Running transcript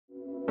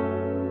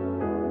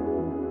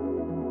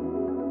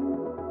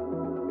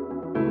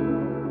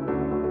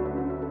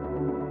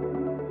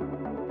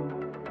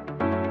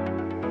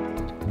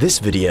This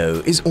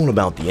video is all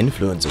about the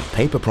influence of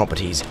paper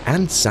properties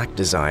and sack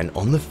design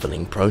on the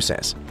filling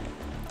process.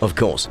 Of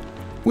course,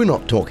 we're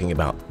not talking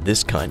about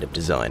this kind of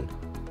design.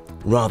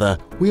 Rather,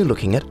 we are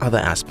looking at other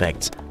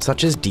aspects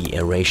such as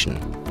de-aeration.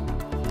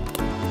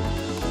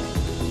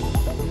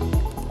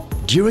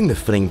 During the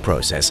filling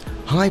process,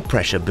 high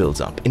pressure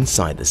builds up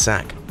inside the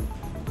sack.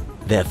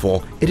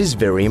 Therefore, it is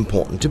very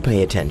important to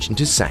pay attention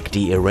to sack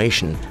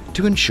de-aeration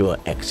to ensure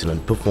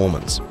excellent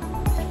performance.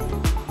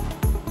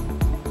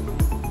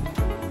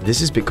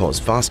 This is because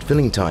fast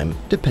filling time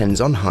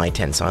depends on high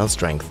tensile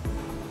strength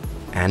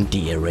and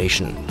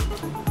de-aeration.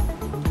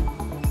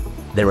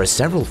 There are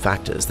several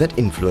factors that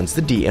influence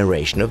the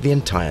de-aeration of the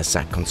entire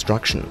sack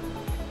construction: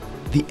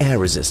 the air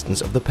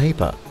resistance of the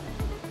paper,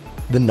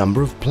 the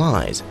number of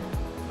plies,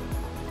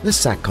 the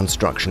sack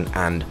construction,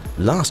 and,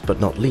 last but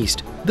not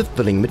least, the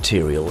filling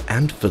material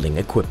and filling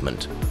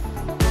equipment.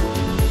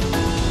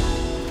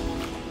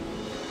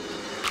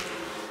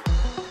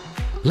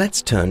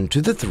 Let's turn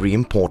to the three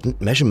important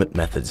measurement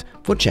methods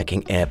for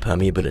checking air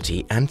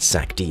permeability and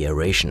sack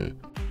de-aeration: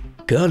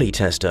 Gurley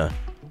tester,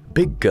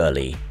 Big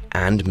Gurley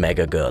and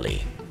Mega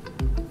Gurley.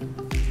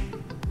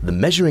 The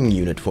measuring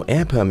unit for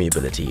air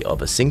permeability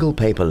of a single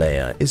paper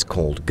layer is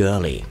called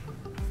Girlie.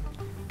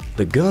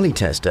 The Gurley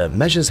tester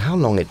measures how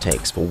long it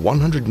takes for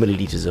 100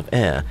 milliliters of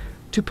air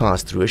to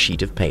pass through a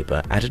sheet of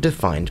paper at a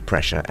defined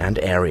pressure and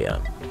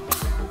area.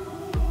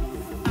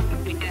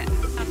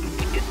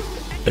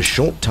 A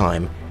short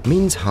time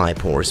means high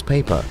porous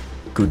paper,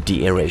 good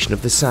de-aeration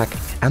of the sack,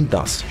 and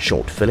thus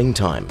short filling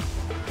time.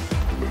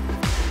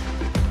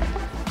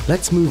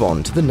 Let's move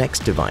on to the next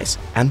device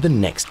and the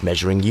next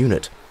measuring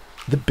unit,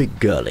 the Big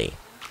Gurley.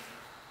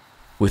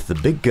 With the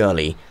Big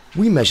Gurley,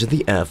 we measure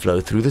the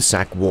airflow through the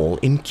sack wall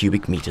in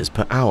cubic meters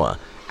per hour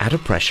at a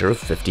pressure of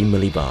 50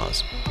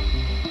 millibars.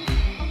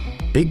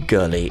 Big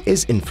Gurley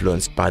is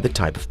influenced by the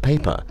type of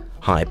paper,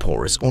 high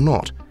porous or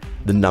not,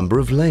 the number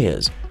of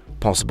layers,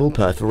 possible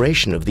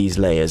perforation of these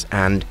layers,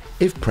 and,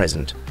 if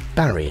present,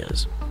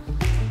 barriers.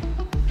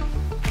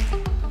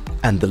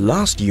 And the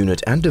last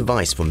unit and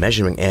device for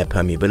measuring air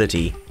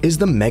permeability is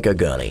the Mega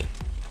Gurley.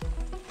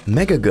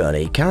 Mega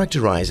Gurley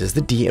characterizes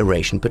the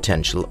de-aeration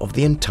potential of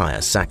the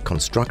entire sack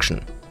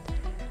construction.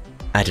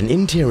 At an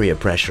interior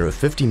pressure of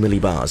 50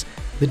 millibars,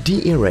 the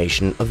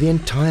de-aeration of the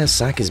entire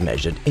sack is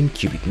measured in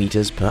cubic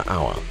meters per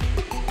hour.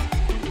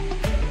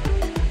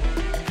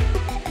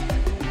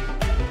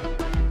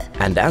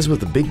 And as with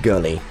the Big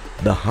Gurley,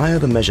 the higher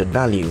the measured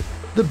value,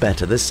 the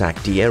better the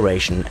sack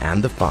de-aeration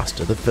and the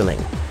faster the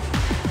filling.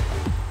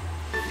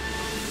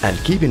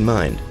 And keep in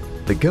mind,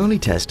 the Gurley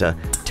tester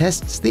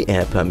tests the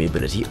air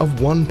permeability of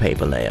one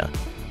paper layer.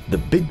 The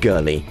Big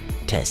Gurley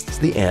tests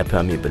the air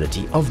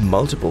permeability of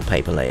multiple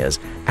paper layers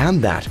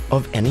and that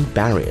of any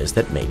barriers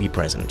that may be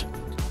present.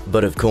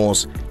 But of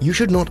course, you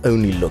should not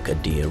only look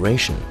at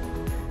de-aeration.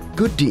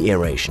 Good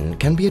de-aeration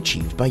can be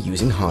achieved by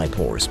using high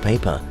porous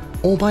paper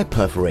or by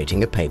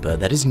perforating a paper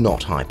that is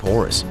not high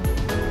porous.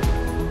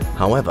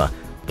 However,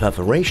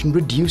 perforation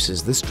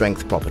reduces the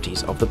strength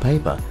properties of the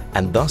paper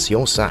and thus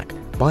your sack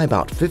by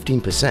about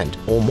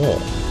 15% or more.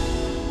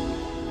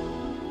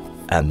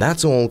 And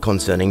that's all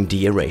concerning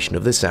de-aeration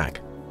of the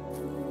sack.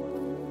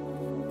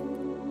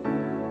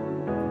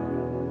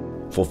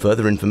 For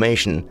further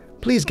information,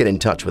 please get in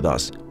touch with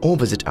us or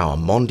visit our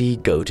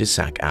Mondi Go to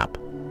Sack app.